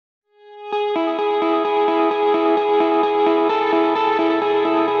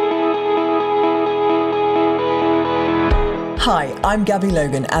Hi, I'm Gabby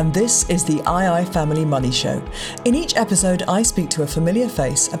Logan, and this is the II Family Money Show. In each episode, I speak to a familiar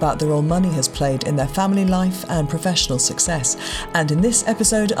face about the role money has played in their family life and professional success. And in this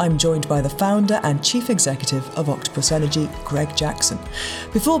episode, I'm joined by the founder and chief executive of Octopus Energy, Greg Jackson.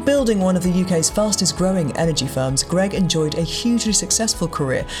 Before building one of the UK's fastest growing energy firms, Greg enjoyed a hugely successful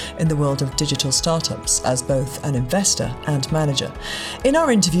career in the world of digital startups as both an investor and manager. In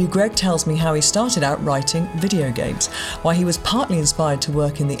our interview, Greg tells me how he started out writing video games, why he was partly inspired to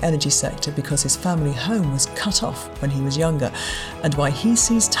work in the energy sector because his family home was cut off when he was younger, and why he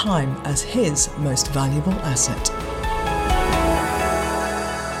sees time as his most valuable asset.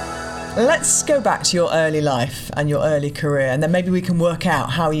 Let's go back to your early life and your early career, and then maybe we can work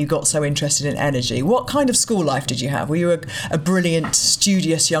out how you got so interested in energy. What kind of school life did you have? Were you a brilliant,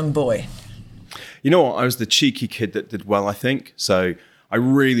 studious young boy? You know what? I was the cheeky kid that did well, I think. So I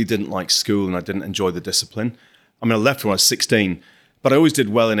really didn't like school and I didn't enjoy the discipline. I mean, I left when I was 16, but I always did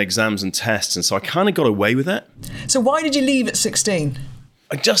well in exams and tests, and so I kind of got away with it. So why did you leave at 16?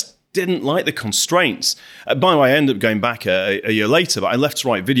 I just didn't like the constraints. By the way, I ended up going back a year later, but I left to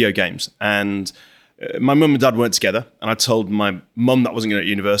write video games, and my mum and dad weren't together, and I told my mum that I wasn't going to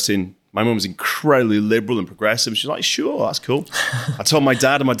university, and my mum was incredibly liberal and progressive. She's like, sure, that's cool. I told my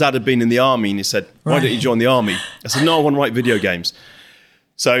dad, and my dad had been in the army, and he said, why don't you join the army? I said, no, I want to write video games.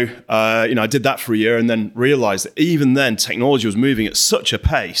 So, I did that for a year and then realized that even then technology was moving at such a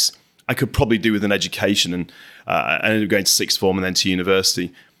pace, I could probably do with an education, and I ended up going to sixth form and then to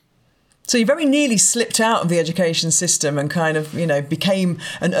university. So you very nearly slipped out of the education system and kind of, became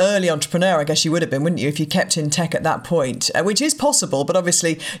an early entrepreneur. I guess you would have been, wouldn't you, if you kept in tech at that point, which is possible. But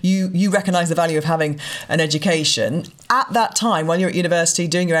obviously you recognise the value of having an education. At that time, while you were at university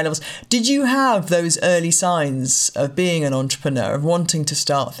doing your A-levels, did you have those early signs of being an entrepreneur, of wanting to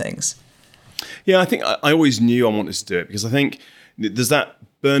start things? Yeah, I think I always knew I wanted to do it because I think there's that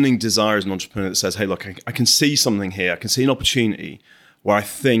burning desire as an entrepreneur that says, hey, look, I can see something here. I can see an opportunity where I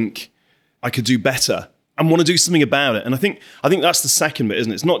think I could do better and want to do something about it. And I think that's the second bit,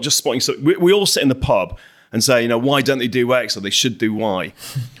 isn't it? It's not just spotting. So we all sit in the pub and say, why don't they do X or they should do Y?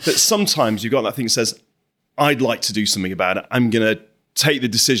 But sometimes you've got that thing that says, I'd like to do something about it. I'm going to take the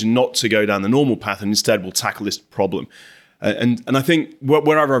decision not to go down the normal path and instead we'll tackle this problem. And I think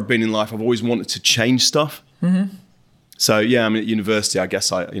wherever I've been in life, I've always wanted to change stuff. Mm-hmm. So yeah, at university, I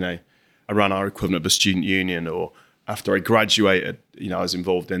guess I ran our equivalent of a student union, or after I graduated, I was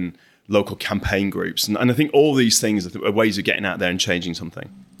involved in local campaign groups. And I think all these things are ways of getting out there and changing something.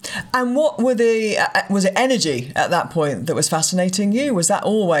 And what was it energy at that point that was fascinating you? Was that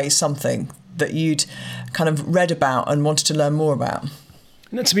always something that you'd kind of read about and wanted to learn more about?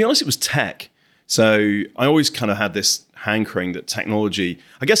 To be honest, it was tech. So I always kind of had this hankering that technology,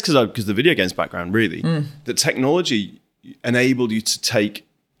 I guess because the video games background really, that technology enabled you to take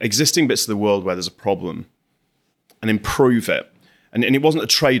existing bits of the world where there's a problem and improve it. And it wasn't a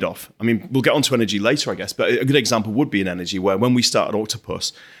trade-off. I mean, we'll get onto energy later, I guess, but a good example would be in energy, where when we started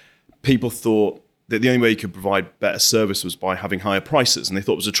Octopus, people thought that the only way you could provide better service was by having higher prices, and they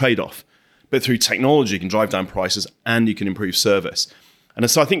thought it was a trade-off. But through technology, you can drive down prices and you can improve service.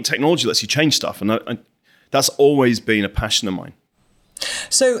 And so I think technology lets you change stuff, and that's always been a passion of mine.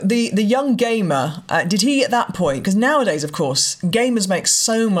 So the young gamer, did he at that point, because nowadays, of course, gamers make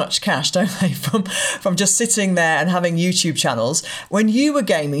so much cash, don't they, from just sitting there and having YouTube channels. When you were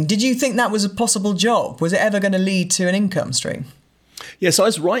gaming, did you think that was a possible job? Was it ever going to lead to an income stream? Yeah, so I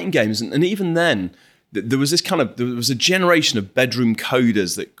was writing games, and even then, there was a generation of bedroom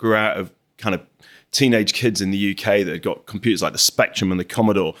coders that grew out of kind of teenage kids in the UK that had got computers like the Spectrum and the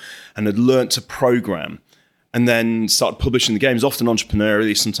Commodore and had learnt to program, and then started publishing the games, often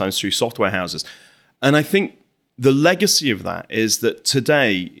entrepreneurially, sometimes through software houses. And I think the legacy of that is that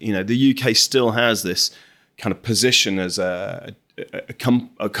today, the UK still has this kind of position as a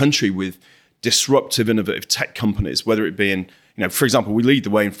country with disruptive, innovative tech companies, whether it be in, for example, we lead the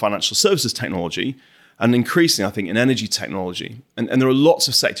way in financial services technology, and increasingly, I think, in energy technology. And there are lots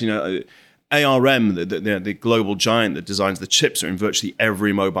of sectors, ARM, the global giant that designs the chips that are in virtually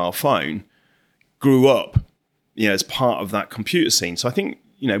every mobile phone, grew up as part of that computer scene. So I think,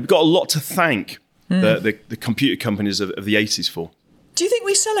 we've got a lot to thank the computer companies of the 80s for. Do you think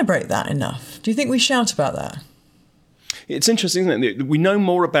we celebrate that enough? Do you think we shout about that? It's interesting, isn't it? We know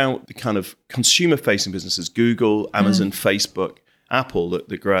more about the kind of consumer-facing businesses, Google, Amazon, Facebook, Apple,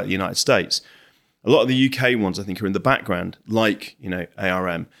 that grow out of the United States. A lot of the UK ones, I think, are in the background, like,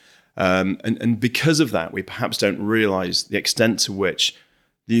 ARM. And because of that, we perhaps don't realise the extent to which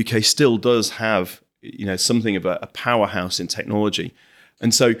the UK still does have, something of a powerhouse in technology.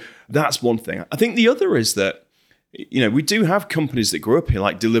 And so that's one thing. I think the other is that we do have companies that grew up here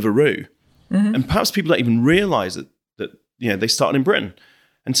like Deliveroo, and perhaps people don't even realise that they started in Britain,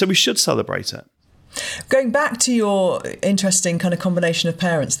 and so we should celebrate it. Going back to your interesting kind of combination of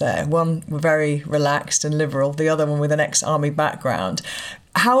parents there, one were very relaxed and liberal, the other one with an ex-army background.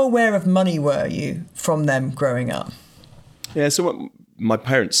 How aware of money were you from them growing up? Yeah, so my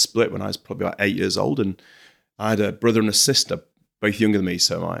parents split when I was probably about 8 years old, and I had a brother and a sister, both younger than me.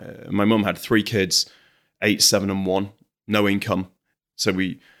 So my mum had 3 kids, 8, 7 and 1, no income. So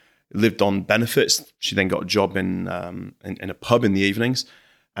we lived on benefits. She then got a job in a pub in the evenings.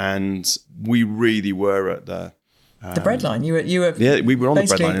 And we really were at the breadline. You were we were on the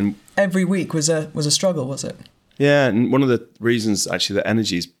breadline. And every week was a struggle, was it? Yeah, and one of the reasons actually that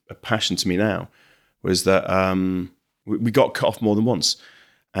energy is a passion to me now was that we got cut off more than once,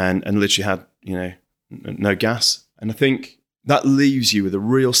 and literally had no gas. And I think that leaves you with a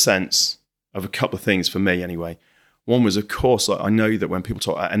real sense of a couple of things for me anyway. One was, of course, I know that when people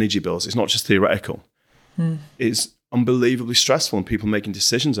talk about energy bills, it's not just theoretical. It's unbelievably stressful, and people making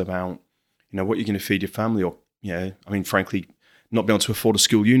decisions about, what you're going to feed your family, or, frankly, not being able to afford a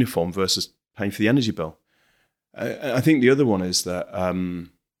school uniform versus paying for the energy bill. I think the other one is that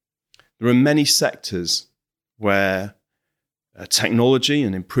there are many sectors where technology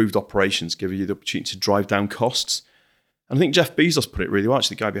and improved operations give you the opportunity to drive down costs. And I think Jeff Bezos put it really well,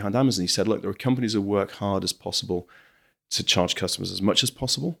 actually, the guy behind Amazon. He said, look, there are companies who work hard as possible to charge customers as much as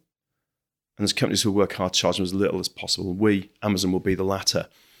possible. And there's companies who work hard to charge them as little as possible. Amazon, will be the latter.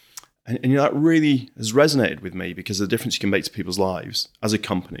 And that really has resonated with me, because of the difference you can make to people's lives as a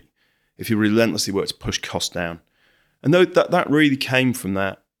company if you relentlessly work to push costs down. And that really came from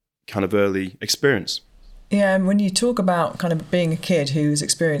that kind of early experience. Yeah, and when you talk about kind of being a kid who's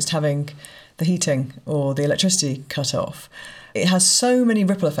experienced having the heating or the electricity cut off, it has so many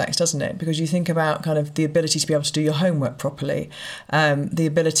ripple effects, doesn't it? Because you think about kind of the ability to be able to do your homework properly, the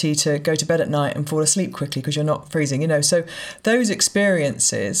ability to go to bed at night and fall asleep quickly because you're not freezing, So those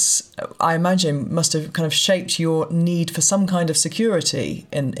experiences, I imagine, must have kind of shaped your need for some kind of security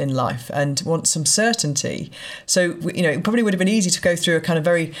in life and want some certainty. So, it probably would have been easy to go through a kind of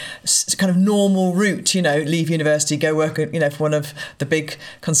very kind of normal route, leave university, go work, for one of the big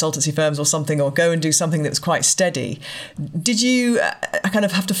consultancy firms or something, or go and do something that was quite steady. Did you kind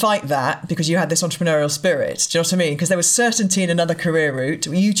of have to fight that because you had this entrepreneurial spirit? Do you know what I mean? Because there was certainty in another career route.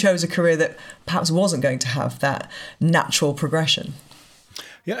 You chose a career that perhaps wasn't going to have that natural progression.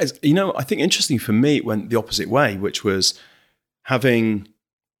 Yeah, I think interesting for me, it went the opposite way, which was having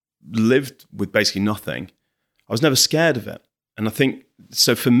lived with basically nothing, I was never scared of it. And I think,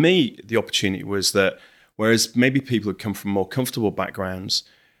 so for me, the opportunity was that whereas maybe people who come from more comfortable backgrounds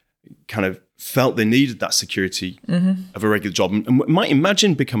kind of felt they needed that security of a regular job and might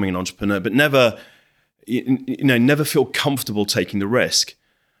imagine becoming an entrepreneur, but never feel comfortable taking the risk.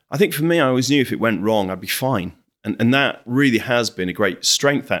 I think for me, I always knew if it went wrong, I'd be fine. And that really has been a great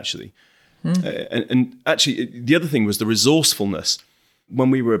strength, actually. And actually, the other thing was the resourcefulness.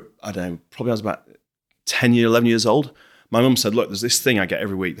 When we were, I don't know, probably I was about 11 years old, my mum said, look, there's this thing I get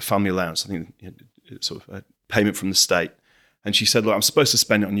every week, the family allowance, I think it's sort of a payment from the state. And she said, look, I'm supposed to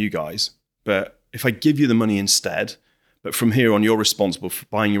spend it on you guys, but if I give you the money instead, but from here on, you're responsible for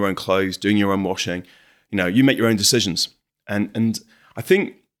buying your own clothes, doing your own washing, you make your own decisions. And I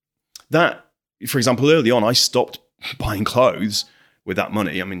think that, for example, early on, I stopped buying clothes with that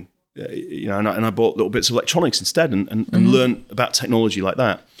money. I mean, and I bought little bits of electronics instead and learned about technology like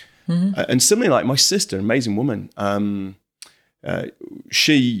that. And similarly, like my sister, an amazing woman,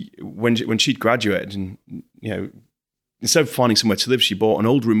 she, when she'd graduated and, instead of finding somewhere to live, she bought an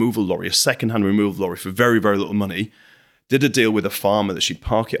old removal lorry, a second-hand removal lorry for very, very little money, did a deal with a farmer that she'd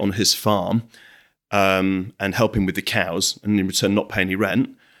park it on his farm and help him with the cows, and in return not pay any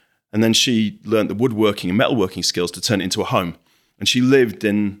rent. And then she learned the woodworking and metalworking skills to turn it into a home. And she lived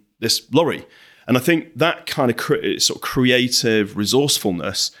in this lorry. And I think that kind of sort of creative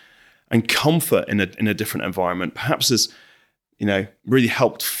resourcefulness and comfort in a different environment perhaps has, really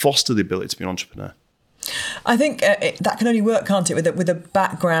helped foster the ability to be an entrepreneur. I think that can only work, can't it, with a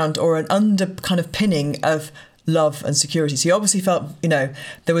background or an under kind of pinning of love and security. So you obviously felt, there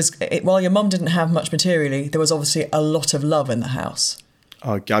was, while your mum didn't have much materially, there was obviously a lot of love in the house.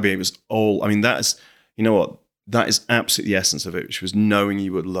 Oh, Gabby, it was all, that is, that is absolutely the essence of it, which was knowing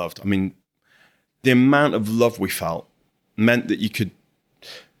you were loved. I mean, the amount of love we felt meant that you could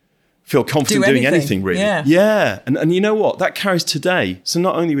feel confident doing anything really. Yeah. And you know what? That carries today. So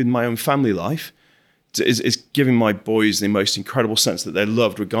not only with my own family life, is giving my boys the most incredible sense that they're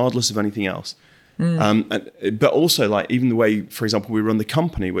loved regardless of anything else. But also, like, even the way, for example, we run the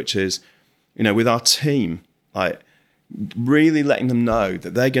company, which is, with our team, like really letting them know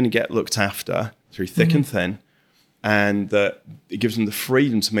that they're going to get looked after through thick and thin, and that it gives them the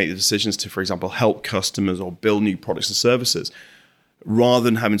freedom to make the decisions to, for example, help customers or build new products and services, rather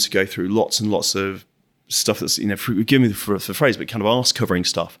than having to go through lots and lots of stuff that's, forgive me for the phrase, but kind of arse covering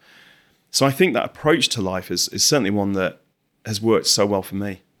stuff. So I think that approach to life is certainly one that has worked so well for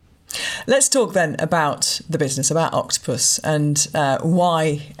me. Let's talk then about the business, about Octopus, and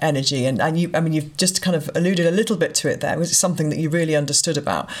why energy. And you've just kind of alluded a little bit to it there. Was it something that you really understood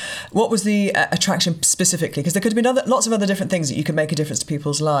about? What was the attraction specifically? Because there could have been lots of other different things that you could make a difference to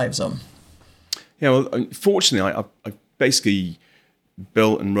people's lives on. Yeah, well, fortunately, I basically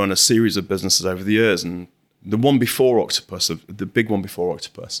built and run a series of businesses over the years. And the one before Octopus, the big one before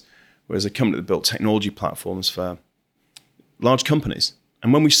Octopus, was a company that built technology platforms for large companies.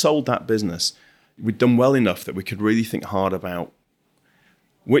 And when we sold that business, we'd done well enough that we could really think hard about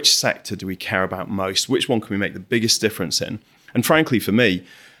which sector do we care about most, which one can we make the biggest difference in. And frankly, for me,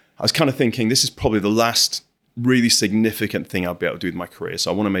 I was kind of thinking this is probably the last really significant thing I'll be able to do with my career.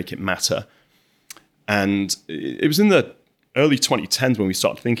 So I want to make it matter. And it was in the early 2010s when we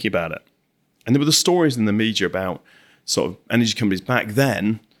started thinking about it. And there were the stories in the media about sort of energy companies back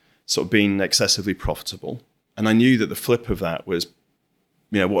then sort of being excessively profitable. And I knew that the flip of that was,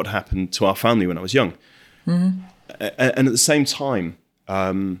 what happened to our family when I was young. Mm-hmm. And at the same time,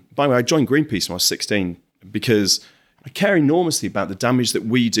 by the way, I joined Greenpeace when I was 16 because I care enormously about the damage that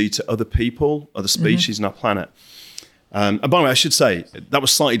we do to other people, other species on our planet. And by the way, I should say, that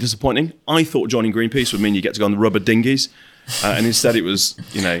was slightly disappointing. I thought joining Greenpeace would mean you get to go on the rubber dinghies. And instead it was,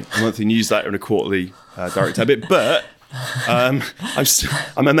 a monthly newsletter and a quarterly direct debit. But I'm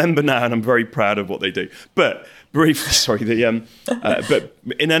a member now and I'm very proud of what they do. But briefly, but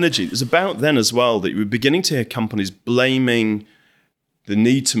in energy, it was about then as well that you were beginning to hear companies blaming the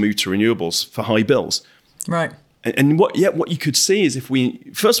need to move to renewables for high bills. Right. And what you could see is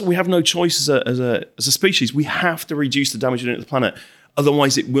first of all, we have no choice as a species. We have to reduce the damage we're doing to the planet.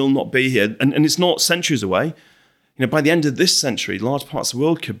 Otherwise, it will not be here. And it's not centuries away. By the end of this century, large parts of the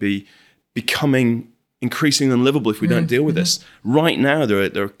world could be becoming increasingly unlivable if we don't deal with this. Right now,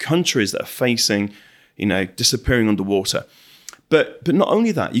 there are countries that are facing disappearing underwater. But not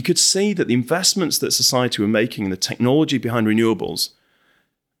only that, you could see that the investments that society were making and the technology behind renewables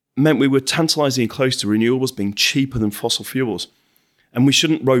meant we were tantalizingly close to renewables being cheaper than fossil fuels. And we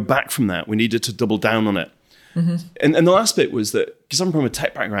shouldn't row back from that. We needed to double down on it. Mm-hmm. And the last bit was that, because I'm from a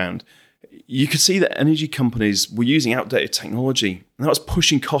tech background, you could see that energy companies were using outdated technology, and that was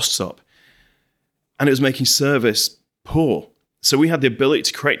pushing costs up. And it was making service poor. So we had the ability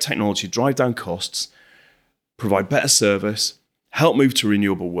to create technology, drive down costs, provide better service, help move to a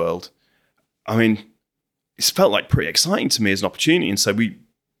renewable world. I mean, it's felt like pretty exciting to me as an opportunity. And so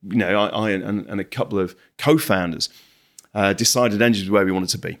I and a couple of co-founders decided energy was where we wanted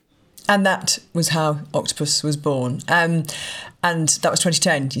to be. And that was how Octopus was born. And that was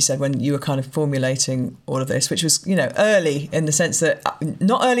 2010, you said, when you were kind of formulating all of this, which was, early in the sense that,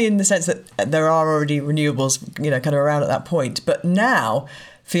 not early in the sense that there are already renewables, kind of around at that point, but now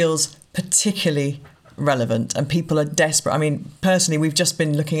feels particularly relevant and people are desperate. I mean, personally, we've just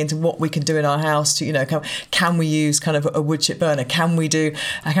been looking into what we can do in our house to, can we use kind of a wood chip burner? Can we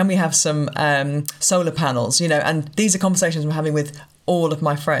have some solar panels? And these are conversations we're having with all of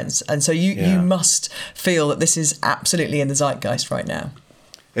my friends. And so you must feel that this is absolutely in the zeitgeist right now.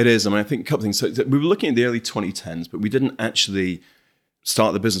 It is. I mean, I think a couple of things. So we were looking at the early 2010s, but we didn't actually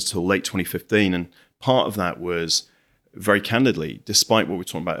start the business till late 2015. And part of that was, very candidly, despite what we were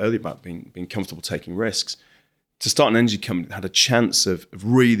talking about earlier about being comfortable taking risks, to start an energy company that had a chance of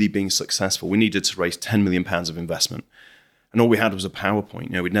really being successful, we needed to raise £10 million of investment. And all we had was a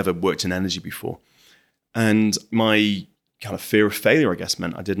PowerPoint. We'd never worked in energy before. And my kind of fear of failure, I guess,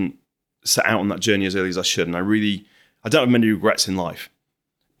 meant I didn't set out on that journey as early as I should. And I don't have many regrets in life,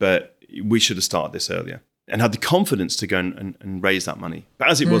 but we should have started this earlier and had the confidence to go and raise that money. But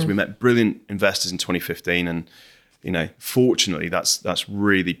as it was, we met brilliant investors in 2015. And, fortunately, that's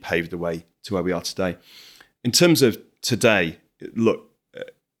really paved the way to where we are today. In terms of today, look,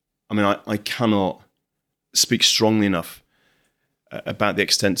 I mean, I cannot speak strongly enough about the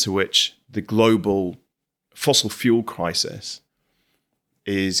extent to which the global fossil fuel crisis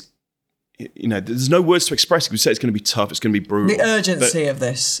is, there's no words to express it. We say it's going to be tough, it's going to be brutal. The urgency of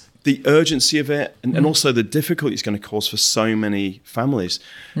this. The urgency of it, and also the difficulty it's going to cause for so many families.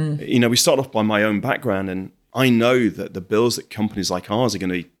 We start off by my own background, and I know that the bills that companies like ours are going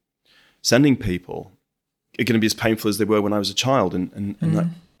to be sending people are going to be as painful as they were when I was a child. And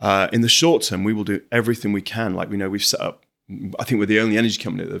that, in the short term, we will do everything we can. Like we've set up, I think we're the only energy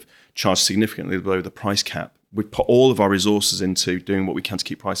company that have charged significantly below the price cap we put all of our resources into doing what we can to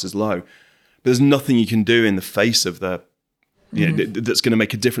keep prices low. But there's nothing you can do in the face of that's going to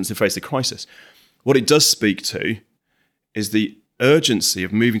make a difference in the face of the crisis. What it does speak to is the urgency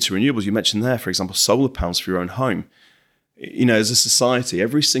of moving to renewables. You mentioned there, for example, solar panels for your own home. As a society,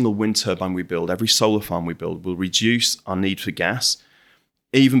 every single wind turbine we build, every solar farm we build will reduce our need for gas.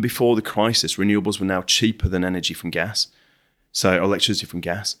 Even before the crisis, renewables were now cheaper than energy from gas, so electricity from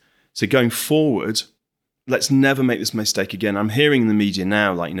gas. So going forward, let's never make this mistake again. I'm hearing in the media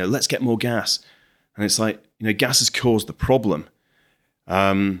now, let's get more gas. And it's like, gas has caused the problem.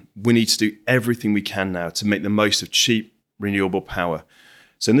 We need to do everything we can now to make the most of cheap renewable power.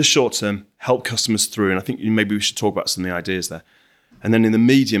 So in the short term, help customers through. And I think maybe we should talk about some of the ideas there. And then in the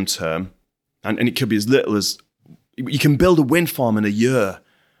medium term, and it could be as little as, you can build a wind farm in a year,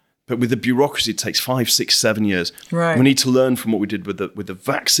 but with the bureaucracy, it takes 5, 6, 7 years. Right. We need to learn from what we did with the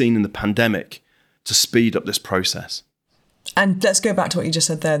vaccine and the pandemic to speed up this process. And let's go back to what you just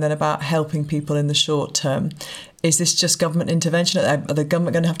said there then about helping people in the short term. Is this just government intervention? Are the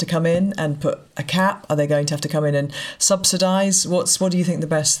government going to have to come in and put a cap? Are they going to have to come in and subsidise? What do you think the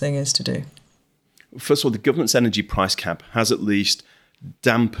best thing is to do? First of all, the government's energy price cap has at least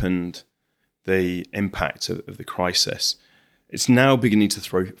dampened the impact of the crisis. It's now beginning to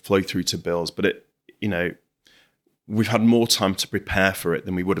flow through to bills, but we've had more time to prepare for it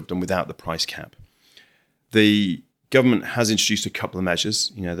than we would have done without the price cap. The government has introduced a couple of measures,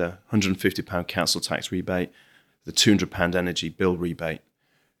 the £150 council tax rebate, the £200 energy bill rebate.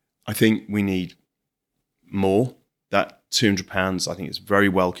 I think we need more. That £200, I think, is very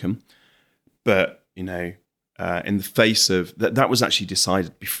welcome. But, in the face of that was actually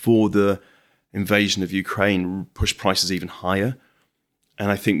decided before the invasion of Ukraine pushed prices even higher.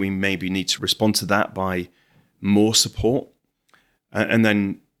 And I think we maybe need to respond to that by more support. And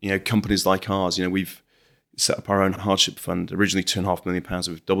then, companies like ours, we've set up our own hardship fund, originally £2.5 million.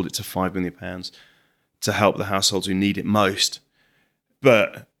 We've doubled it to £5 million to help the households who need it most.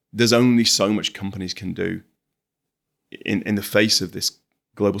 But there's only so much companies can do in the face of this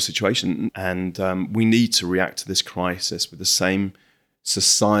global situation. And we need to react to this crisis with the same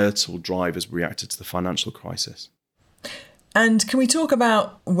societal drive as we reacted to the financial crisis. And can we talk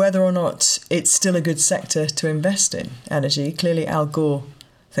about whether or not it's still a good sector to invest in, energy? Clearly, Al Gore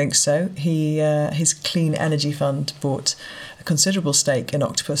thinks so. His clean energy fund bought a considerable stake in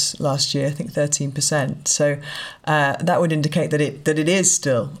Octopus last year, I think 13%. So that would indicate that it is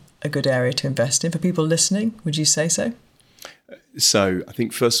still a good area to invest in. For people listening, would you say so? So I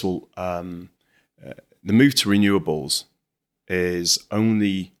think, first of all, the move to renewables is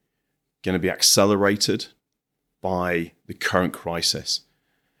only going to be accelerated by the current crisis.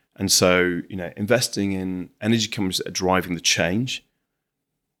 And so, investing in energy companies that are driving the change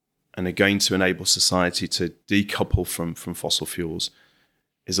and are going to enable society to decouple from fossil fuels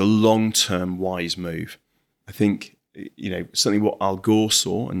is a long-term wise move. I think, certainly what Al Gore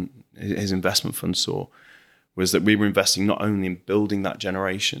saw and his investment fund saw was that we were investing not only in building that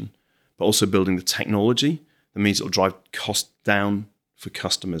generation, but also building the technology that means it'll drive costs down for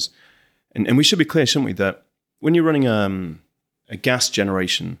customers. And we should be clear, shouldn't we, that when you're running a gas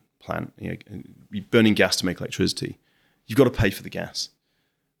generation plant, you're burning gas to make electricity, you've got to pay for the gas.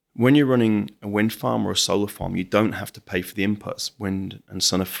 When you're running a wind farm or a solar farm, you don't have to pay for the inputs. Wind and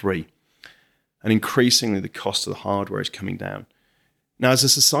sun are free. And increasingly, the cost of the hardware is coming down. Now, as a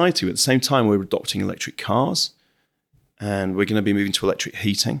society, at the same time, we're adopting electric cars and we're going to be moving to electric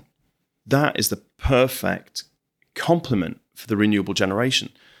heating. That is the perfect complement for the renewable generation.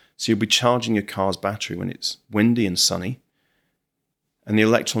 So you'll be charging your car's battery when it's windy and sunny, and the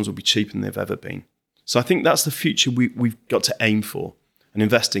electrons will be cheaper than they've ever been. So I think that's the future we've got to aim for, and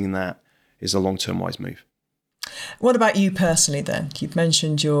investing in that is a long-term wise move. What about you personally then? You've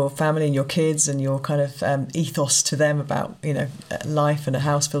mentioned your family and your kids and your kind of ethos to them about, life and a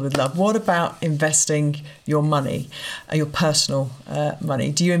house filled with love. What about investing your money, your personal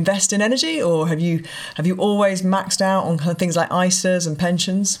money? Do you invest in energy, or have you always maxed out on kind of things like ISAs and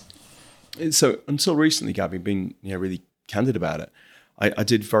pensions? So until recently, Gabby, being really candid about it, I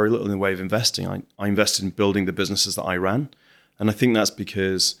did very little in the way of investing. I invested in building the businesses that I ran. And I think that's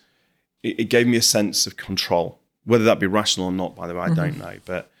because it gave me a sense of control. Whether that be rational or not, by the way, I don't know.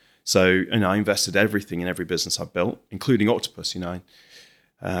 But so, I invested everything in every business I built, including Octopus. I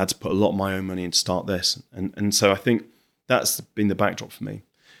had to put a lot of my own money in to start this. And so I think that's been the backdrop for me.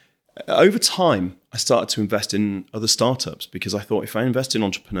 Over time, I started to invest in other startups because I thought if I invest in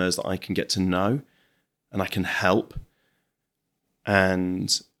entrepreneurs that I can get to know and I can help,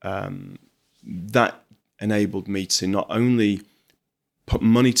 and that enabled me to not only put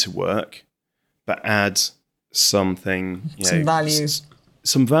money to work, but add something, some value.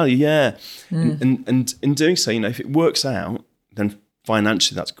 Some value, yeah. And in doing so, if it works out, then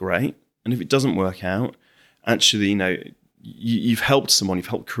financially that's great. And if it doesn't work out, actually, you've helped someone, you've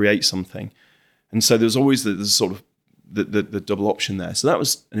helped create something. And so there's always the sort of the double option there. So that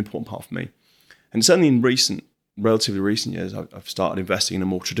was an important part for me. And certainly in relatively recent years, I've started investing in a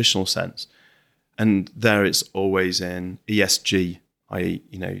more traditional sense. And there it's always in ESG,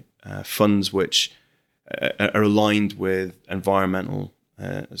 i.e., funds which are aligned with environmental,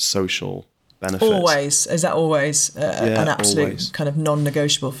 social benefits. Always. Is that always an absolute always. Kind of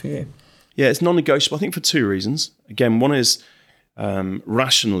non-negotiable for you? Yeah, it's non-negotiable, I think, for two reasons. Again, one is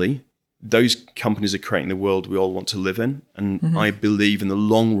rationally, those companies are creating the world we all want to live in. And I believe in the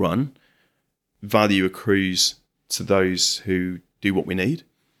long run, value accrues to those who do what we need.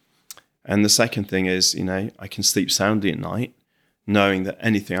 And the second thing is, I can sleep soundly at night knowing that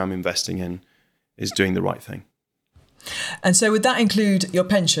anything I'm investing in is doing the right thing. And so would that include your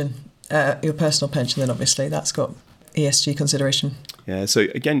pension, your personal pension then obviously? That's got ESG consideration. Yeah, so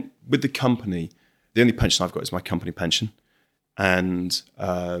again, with the company, the only pension I've got is my company pension. And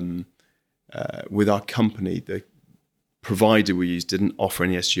with our company, the provider we use didn't offer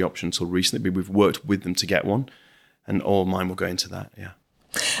an ESG option until recently, but we've worked with them to get one. And all mine will go into that, yeah.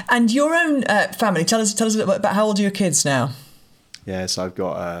 And your own family, tell us a little bit about how old are your kids now? Yeah, so I've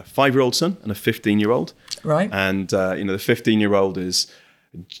got a 5-year-old son and a 15-year-old. Right. And, the 15-year-old is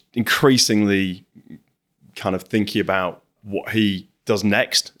increasingly kind of thinking about what he does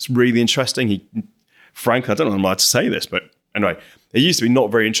next. It's really interesting. Frankly, I don't know how to say this, but anyway, he used to be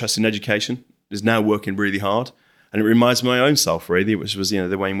not very interested in education. He's now working really hard. And it reminds me of my own self, really, which was,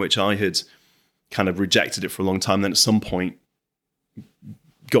 the way in which I had kind of rejected it for a long time. Then at some point,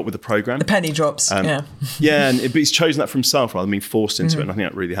 got with the program. The penny drops, yeah. Yeah, but he's chosen that for himself rather than being forced into it, and I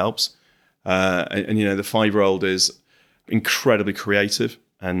think that really helps. And the 5-year-old is incredibly creative,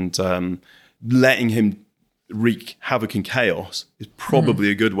 and letting him wreak havoc and chaos is probably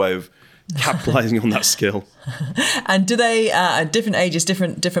a good way of capitalising on that skill. And do they, at different ages,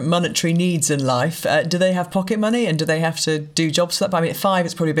 different monetary needs in life, do they have pocket money and do they have to do jobs for that? But I mean, at 5,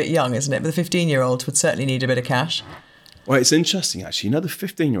 it's probably a bit young, isn't it? But the 15-year-old would certainly need a bit of cash. Well, it's interesting, actually. The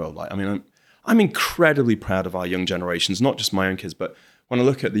 15-year-old, I'm incredibly proud of our young generations, not just my own kids, but when I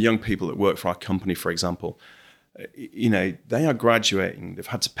look at the young people that work for our company, for example, they are graduating. They've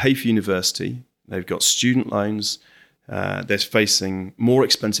had to pay for university. They've got student loans. They're facing more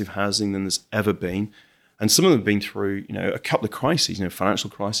expensive housing than there's ever been. And some of them have been through, a couple of crises,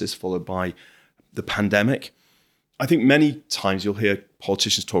 financial crisis followed by the pandemic. I think many times you'll hear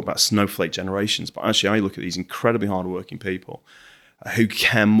politicians talk about snowflake generations, but actually I look at these incredibly hardworking people who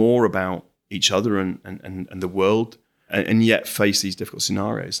care more about each other and the world and yet face these difficult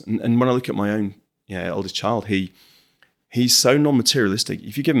scenarios. And when I look at my own oldest child, he's so non-materialistic.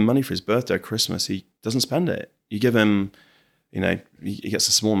 If you give him money for his birthday or Christmas, he doesn't spend it. You give him, he gets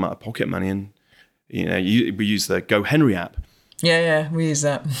a small amount of pocket money and, we use the Go Henry app. Yeah, we use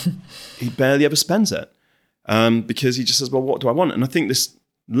that. He barely ever spends it. Because he just says, well, what do I want? And I think this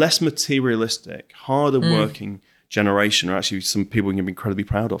less materialistic, harder working generation are actually some people we can be incredibly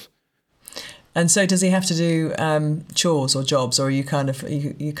proud of. And so does he have to do chores or jobs, or are you kind of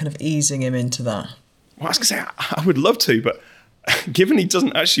easing him into that? Well, I was going to say, I would love to, but given he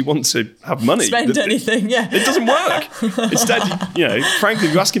doesn't actually want to have money. Spend anything, yeah. It doesn't work. Instead, frankly,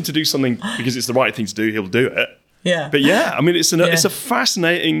 if you ask him to do something because it's the right thing to do, he'll do it. Yeah. But yeah, it's a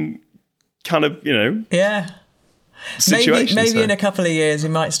fascinating kind of, situation. Maybe in a couple of years he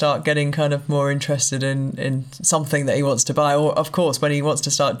might start getting kind of more interested in something that he wants to buy, or of course when he wants to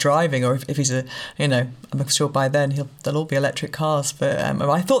start driving, or if he's I'm sure by then they'll all be electric cars. But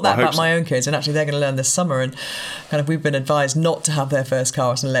I thought that about my own kids, and actually they're going to learn this summer, and kind of we've been advised not to have their first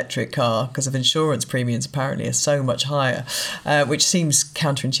car as an electric car because of insurance premiums apparently are so much higher, which seems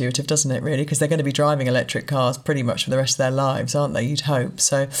counterintuitive, doesn't it, really, because they're going to be driving electric cars pretty much for the rest of their lives, aren't they? You'd hope.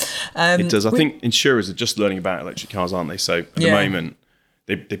 So it does. I think insurers are just learning about electric cars, aren't they? So at the moment,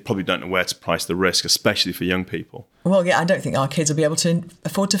 they probably don't know where to price the risk, especially for young people. Well, yeah, I don't think our kids will be able to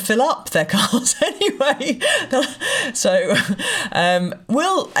afford to fill up their cars anyway. So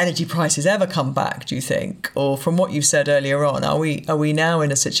will energy prices ever come back, do you think? Or from what you've said earlier on, are we now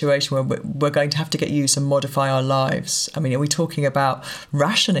in a situation where we're going to have to get used and modify our lives? I mean, are we talking about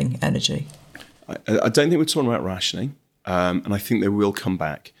rationing energy? I don't think we're talking about rationing, and I think they will come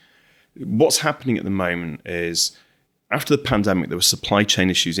back. What's happening at the moment is, after the pandemic, there were supply chain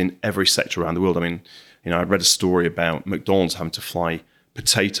issues in every sector around the world. I mean, I read a story about McDonald's having to fly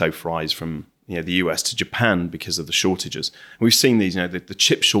potato fries from the US to Japan because of the shortages. And we've seen these, the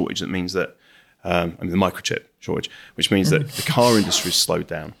chip shortage. That means that the microchip shortage, which means that the car industry has slowed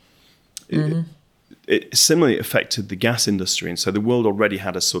down. It similarly affected the gas industry. And so the world already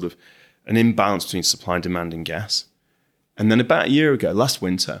had a sort of an imbalance between supply and demand in gas. And then about a year ago, last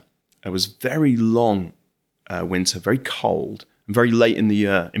winter, it was very long winter, very cold, and very late in the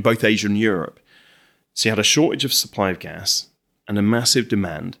year in both Asia and Europe. So you had a shortage of supply of gas and a massive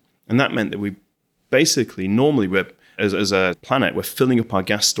demand. And that meant that we basically, normally, as a planet, we're filling up our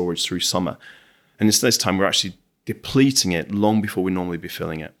gas storage through summer. And instead this time, we're actually depleting it long before we normally be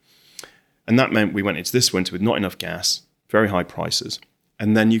filling it. And that meant we went into this winter with not enough gas, very high prices.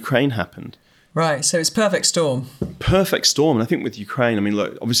 And then Ukraine happened. Right, so it's perfect storm. Perfect storm. And I think with Ukraine, I mean,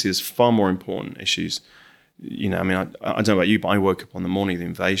 look, obviously there's far more important issues. You know, I mean, I don't know about you, but I woke up on the morning of the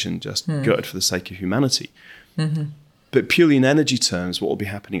invasion just gutted for the sake of humanity. But purely in energy terms, what will be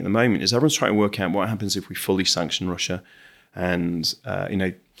happening at the moment is everyone's trying to work out what happens if we fully sanction Russia. And,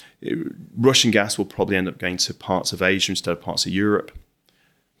 Russian gas will probably end up going to parts of Asia instead of parts of Europe.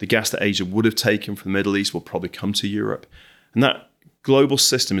 The gas that Asia would have taken from the Middle East will probably come to Europe. And that global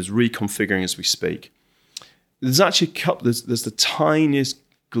system is reconfiguring as we speak. There's actually there's the tiniest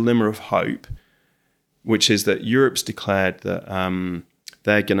glimmer of hope, which is that Europe's declared that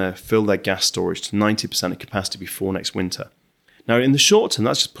they're going to fill their gas storage to 90% of capacity before next winter. Now, in the short term,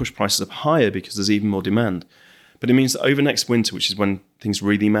 that's just pushed prices up higher because there's even more demand. But it means that over next winter, which is when things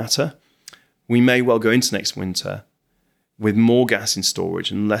really matter, we may well go into next winter with more gas in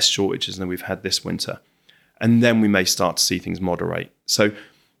storage and less shortages than we've had this winter. And then we may start to see things moderate. So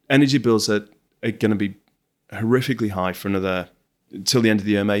energy bills are going to be horrifically high for till the end of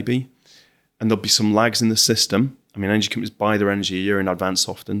the year maybe. And there'll be some lags in the system. I mean, energy companies buy their energy a year in advance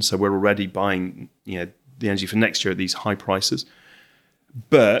often. So we're already buying the energy for next year at these high prices.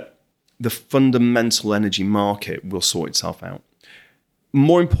 But the fundamental energy market will sort itself out.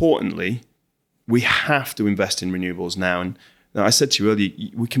 More importantly, we have to invest in renewables now. And I said to you earlier,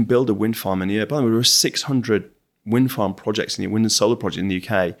 we can build a wind farm in a year. By the way, there are 600 wind farm projects in the wind and solar projects in the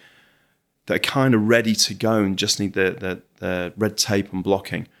UK that are kind of ready to go and just need the red tape and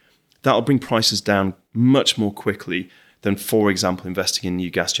blocking. That'll bring prices down much more quickly than, for example, investing in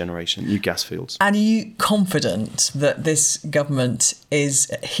new gas generation, new gas fields. And are you confident that this government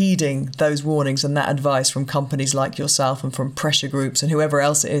is heeding those warnings and that advice from companies like yourself and from pressure groups and whoever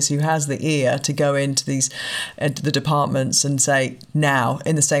else it is who has the ear to go into the departments and say, now,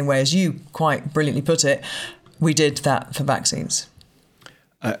 in the same way as you quite brilliantly put it, we did that for vaccines?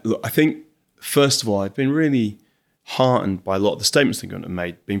 Look, I think, first of all, I've been really heartened by a lot of the statements the government have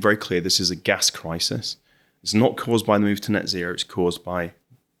made, being very clear this is a gas crisis. It's not caused by the move to net zero, it's caused by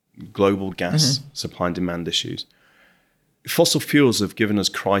global gas supply and demand issues. Fossil fuels have given us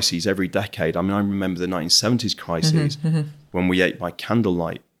crises every decade. I mean, I remember the 1970s crises when we ate by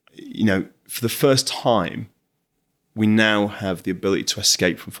candlelight. For the first time, we now have the ability to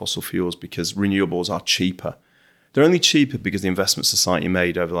escape from fossil fuels because renewables are cheaper. They're only cheaper because the investment society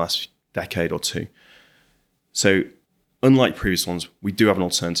made over the last decade or two. So unlike previous ones, we do have an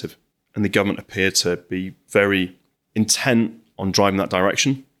alternative. And the government appear to be very intent on driving that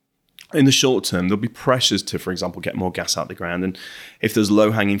direction. In the short term, there'll be pressures to, for example, get more gas out of the ground. And if there's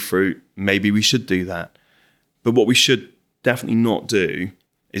low-hanging fruit, maybe we should do that. But what we should definitely not do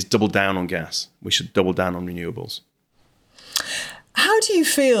is double down on gas. We should double down on renewables. How do you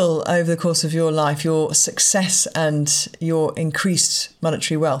feel over the course of your life, your success and your increased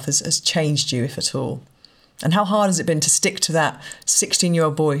monetary wealth has changed you, if at all? And how hard has it been to stick to that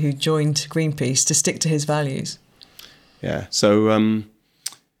 16-year-old boy who joined Greenpeace, to stick to his values? Yeah. So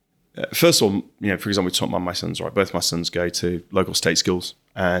first of all, for example, we talk about my sons, right? Both my sons go to local state schools.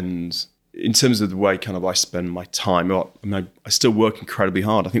 And in terms of the way kind of I spend my time, I still work incredibly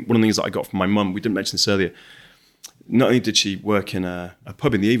hard. I think one of the things that I got from my mum, we didn't mention this earlier, not only did she work in a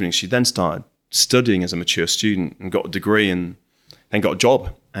pub in the evening, she then started studying as a mature student and got a degree and then got a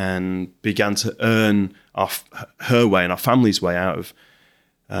job and began to earn her way and our family's way out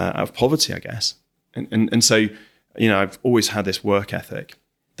of poverty, I guess. And so, I've always had this work ethic.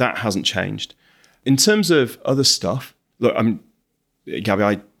 That hasn't changed. In terms of other stuff, look,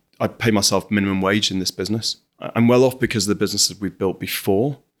 Gabby, I pay myself minimum wage in this business. I'm well off because of the businesses we've built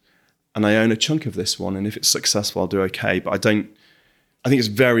before, and I own a chunk of this one. And if it's successful, I'll do okay. But I think it's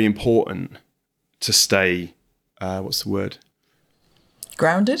very important to stay, what's the word?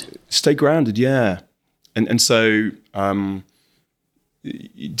 Grounded? Stay grounded, yeah. And so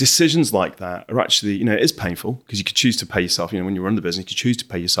decisions like that are actually, it is painful because you could choose to pay yourself. When you run the business, you choose to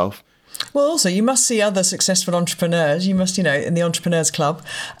pay yourself. Well, also, you must see other successful entrepreneurs. You must, in the Entrepreneurs Club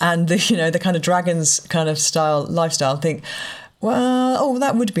and the kind of Dragons kind of lifestyle, think, Well,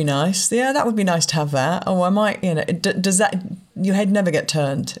 that would be nice. Yeah, that would be nice to have that. Oh, I might, does that, your head never get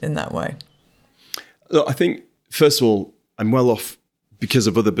turned in that way? Look, I think, first of all, I'm well off because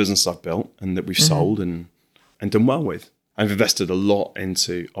of other business I've built and that we've sold and done well with. I've invested a lot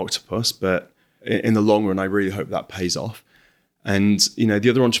into Octopus, but in the long run, I really hope that pays off. And, the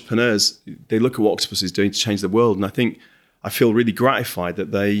other entrepreneurs, they look at what Octopus is doing to change the world. And I feel really gratified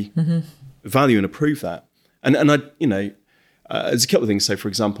that they value and approve that. And there's a couple of things. So, for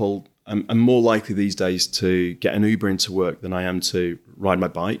example, I'm more likely these days to get an Uber into work than I am to ride my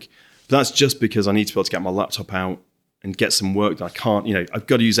bike. But that's just because I need to be able to get my laptop out and get some work that I can't, I've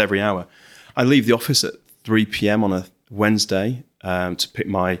got to use every hour. I leave the office at 3 p.m. on a Wednesday to pick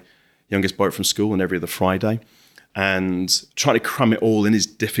my youngest boy up from school, and every other Friday. And trying to cram it all in is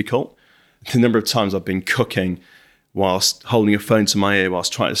difficult. The number of times I've been cooking whilst holding a phone to my ear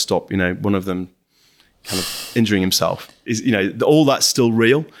whilst trying to stop, one of them kind of injuring himself is, all that's still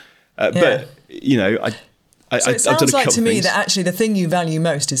real. But, So it sounds like to me that actually the thing you value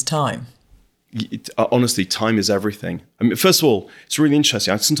most is time. Honestly, time is everything. I mean, first of all, it's really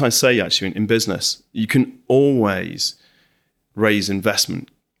interesting. I sometimes say actually in business, you can always raise investment.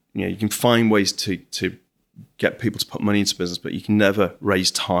 You can find ways to get people to put money into business, but you can never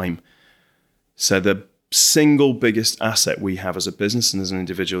raise time. So the single biggest asset we have as a business and as an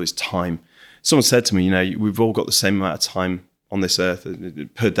individual is time. Someone said to me, we've all got the same amount of time on this earth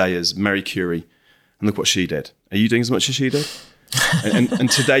per day as Marie Curie, and look what she did. Are you doing as much as she did?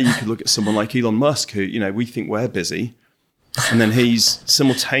 and today you could look at someone like Elon Musk, who, we think we're busy, and then he's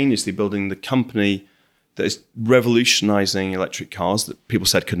simultaneously building the company that is revolutionizing electric cars that people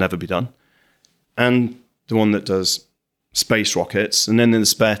said could never be done, and the one that does space rockets, and then in the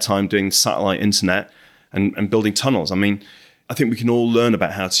spare time doing satellite internet and building tunnels. I mean, I think we can all learn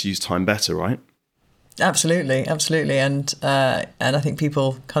about how to use time better, right? Absolutely. And I think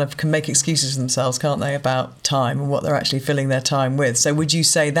people kind of can make excuses for themselves, can't they, about time and what they're actually filling their time with. So would you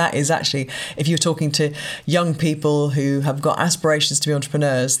say that is actually, if you're talking to young people who have got aspirations to be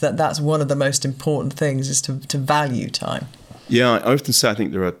entrepreneurs, that's one of the most important things is to value time? Yeah, I often say I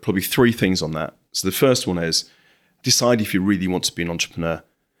think there are probably three things on that. So the first one is decide if you really want to be an entrepreneur,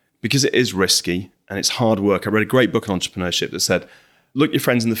 because it is risky and it's hard work. I read a great book on entrepreneurship that said, look your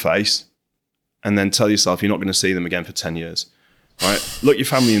friends in the face and then tell yourself you're not going to see them again for 10 years. Right? Look your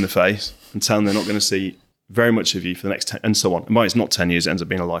family in the face and tell them they're not going to see very much of you for the next 10, and so on. And by it's not 10 years, it ends up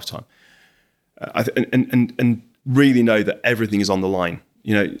being a lifetime. And really know that everything is on the line.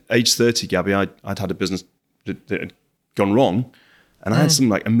 Age 30, Gabby, I'd had a business that had gone wrong, and I had something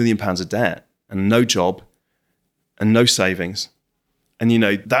like £1 million of debt and no job and no savings. And,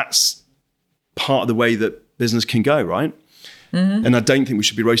 that's part of the way that business can go, right? Mm-hmm. And I don't think we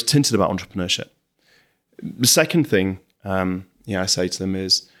should be rose tinted about entrepreneurship. The second thing, I say to them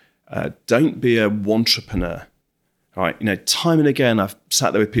is, don't be a wantrepreneur. All right, time and again, I've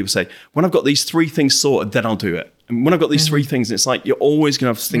sat there with people say, when I've got these three things sorted, then I'll do it. And when I've got these three things, it's like you're always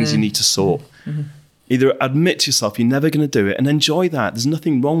going to have things you need to sort. Mm-hmm. Either admit to yourself you're never going to do it and enjoy that. There's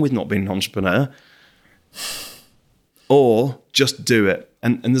nothing wrong with not being an entrepreneur. Or just do it.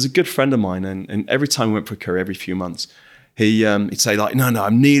 And there's a good friend of mine, and every time we went for a curry, every few months, he'd say like, no,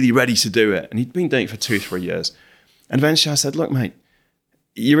 I'm nearly ready to do it. And he'd been doing it for 2 or 3 years. And eventually I said, look, mate,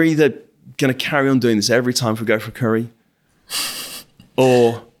 you're either going to carry on doing this every time we go for a curry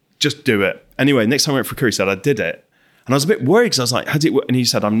or just do it. Anyway, next time I went for a curry, he said, I did it. And I was a bit worried because I was like, how did it work? And he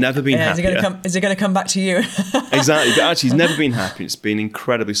said, I've never been happier. Is it going to come back to you? Exactly. But actually, he's never been happy. It's been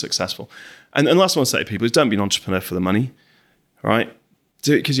incredibly successful. And the last one I say to people is don't be an entrepreneur for the money, right?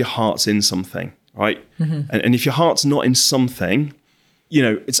 Do it because your heart's in something, right? Mm-hmm. And if your heart's not in something,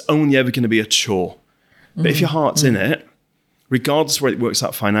 it's only ever going to be a chore. But if your heart's in it, regardless of where it works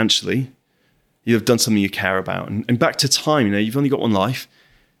out financially, you've done something you care about. And back to time, you've only got one life.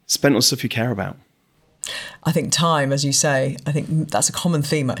 Spend on stuff you care about. I think time, as you say, I think that's a common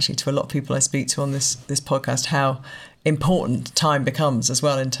theme actually to a lot of people I speak to on this podcast, how important time becomes as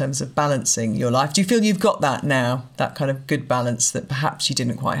well in terms of balancing your life. Do you feel you've got that now, that kind of good balance that perhaps you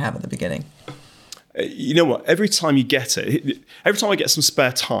didn't quite have at the beginning? You know what? Every time you get it, every time I get some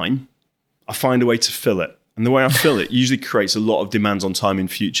spare time, I find a way to fill it. And the way I fill it usually creates a lot of demands on time in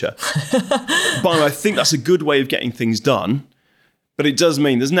future. But I think that's a good way of getting things done. But it does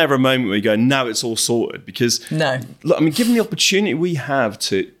mean there's never a moment where you go, now it's all sorted. Because, look, given the opportunity we have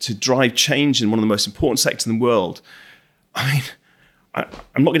to drive change in one of the most important sectors in the world, I'm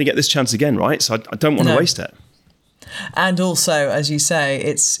not going to get this chance again, right? So I don't want to waste it. And also, as you say,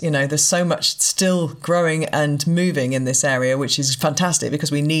 it's, there's so much still growing and moving in this area, which is fantastic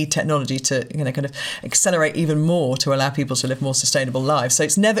because we need technology to, kind of accelerate even more to allow people to live more sustainable lives. So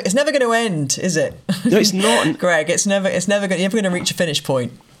it's never going to end, is it? No, it's not. Greg, you're never going to reach a finish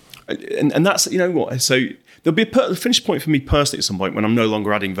point. And that's, so there'll be a finish point for me personally at some point when I'm no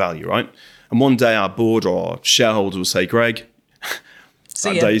longer adding value, right? And one day our board or our shareholders will say, Greg,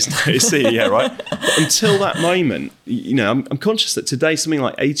 see ya. Yeah, right? But until that moment, I'm conscious that today something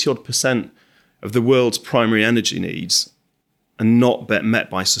like 80% of the world's primary energy needs are not met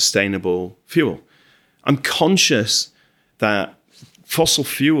by sustainable fuel. I'm conscious that fossil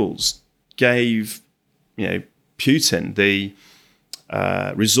fuels gave, Putin the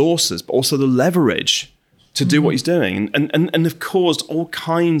resources, but also the leverage to do what he's doing, and have caused all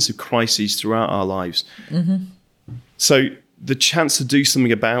kinds of crises throughout our lives. Mm-hmm. So the chance to do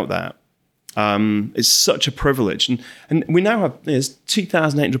something about that is such a privilege. And we now have, there's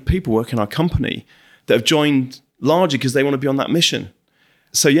 2,800 people working in our company that have joined largely because they want to be on that mission.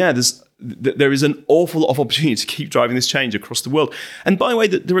 So yeah, there is an awful lot of opportunity to keep driving this change across the world. And by the way,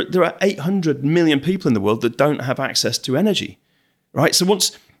 there are 800 million people in the world that don't have access to energy, right? So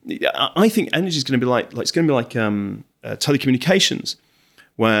I think energy is going to be like telecommunications,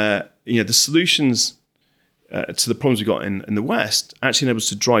 where the solutions to the problems we've got in the West actually enable us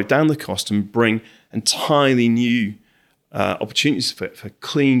to drive down the cost and bring entirely new opportunities for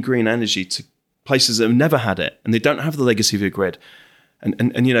clean green energy to places that have never had it, and they don't have the legacy of a grid.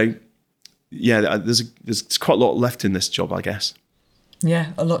 There's quite a lot left in this job, I guess.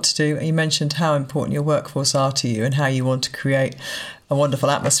 Yeah, a lot to do. You mentioned how important your workforce are to you and how you want to create a wonderful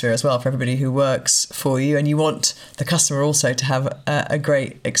atmosphere as well for everybody who works for you. And you want the customer also to have a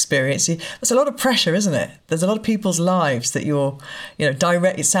great experience. There's a lot of pressure, isn't it? There's a lot of people's lives that you're,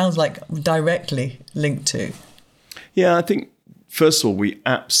 it sounds like directly linked to. Yeah, I think, first of all, we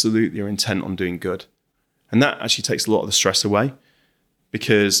absolutely are intent on doing good. And that actually takes a lot of the stress away.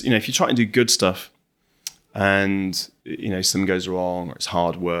 Because, if you try and do good stuff and, something goes wrong or it's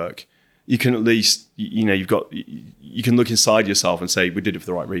hard work, you can at least, you can look inside yourself and say, we did it for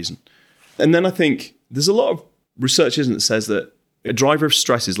the right reason. And then I think there's a lot of research, isn't it, that says that a driver of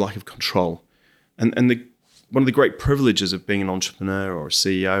stress is lack of control. And one of the great privileges of being an entrepreneur or a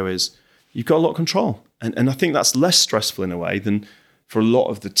CEO is you've got a lot of control. And I think that's less stressful in a way than for a lot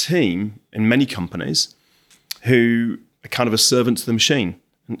of the team in many companies who are kind of a servant to the machine.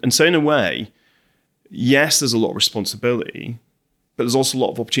 And so in a way, yes, there's a lot of responsibility, but there's also a lot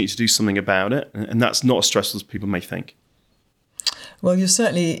of opportunity to do something about it. And that's not as stressful as people may think. Well, you're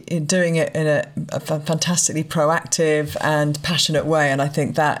certainly doing it in a fantastically proactive and passionate way. And I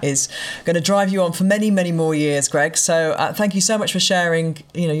think that is going to drive you on for many, many more years, Greg. So thank you so much for sharing,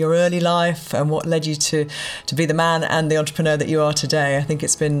 your early life and what led you to be the man and the entrepreneur that you are today. I think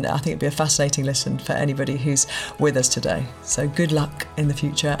it'd be a fascinating listen for anybody who's with us today. So good luck in the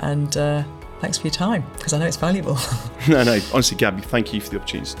future, and thanks for your time, because I know it's valuable. No, honestly, Gabby, thank you for the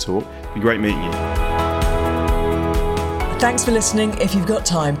opportunity to talk. It's been great meeting you. Thanks for listening. If you've got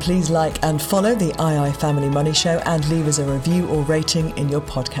time, please like and follow the II Family Money Show and leave us a review or rating in your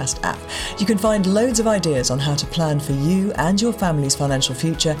podcast app. You can find loads of ideas on how to plan for you and your family's financial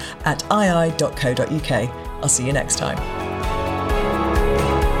future at ii.co.uk. I'll see you next time.